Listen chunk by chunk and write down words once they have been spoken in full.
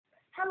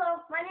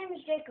Hello, my name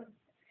is Jacob,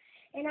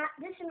 and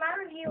this is my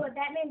review of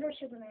Batman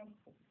vs Superman.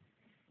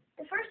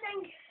 The first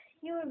thing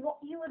you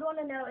would want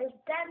to know is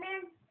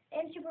Batman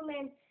and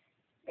Superman,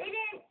 they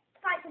didn't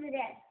fight to the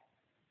death,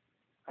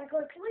 like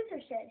Lex Luthor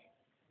said.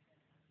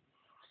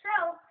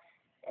 So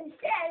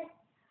instead,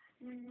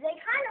 they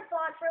kind of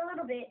fought for a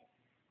little bit,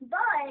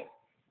 but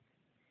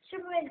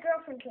Superman's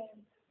girlfriend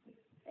came,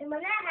 and when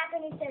that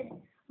happened, he said,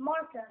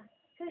 "Martha,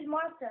 who's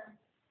Martha?"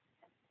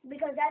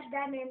 Because that's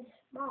Batman's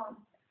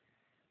mom,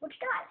 which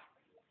died.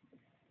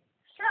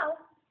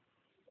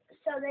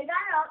 So they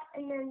got up,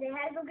 and then they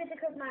had to go get the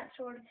kryptonite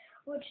sword,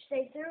 which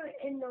they threw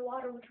in the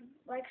water, which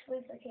Lex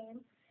Luthor came.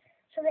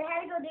 So they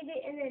had to go dig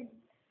it, and then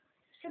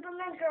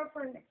Superman's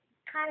girlfriend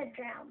kind of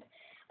drowned.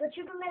 But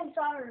Superman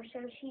saw her,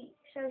 so he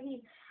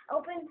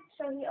opened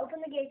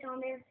the gates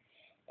on there,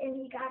 and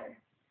he got her.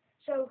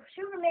 So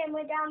Superman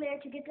went down there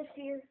to get the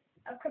sphere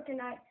of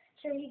kryptonite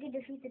so he could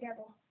defeat the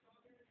devil.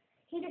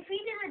 He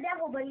defeated the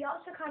devil, but he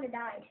also kind of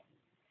died.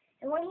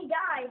 And when he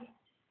died,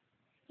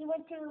 he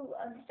went to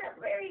a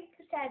very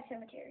sad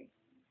cemetery.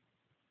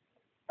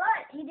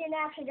 But he didn't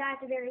actually die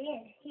at the very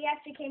end. He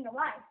actually came to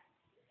life.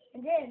 And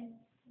then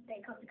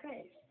they come the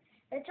credits.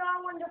 That's all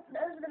I wanted to,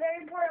 those are the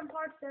very important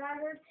parts that I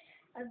heard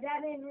of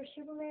Batman vs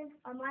Superman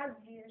on my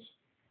reviews.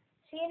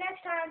 See you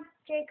next time,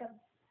 Jacob.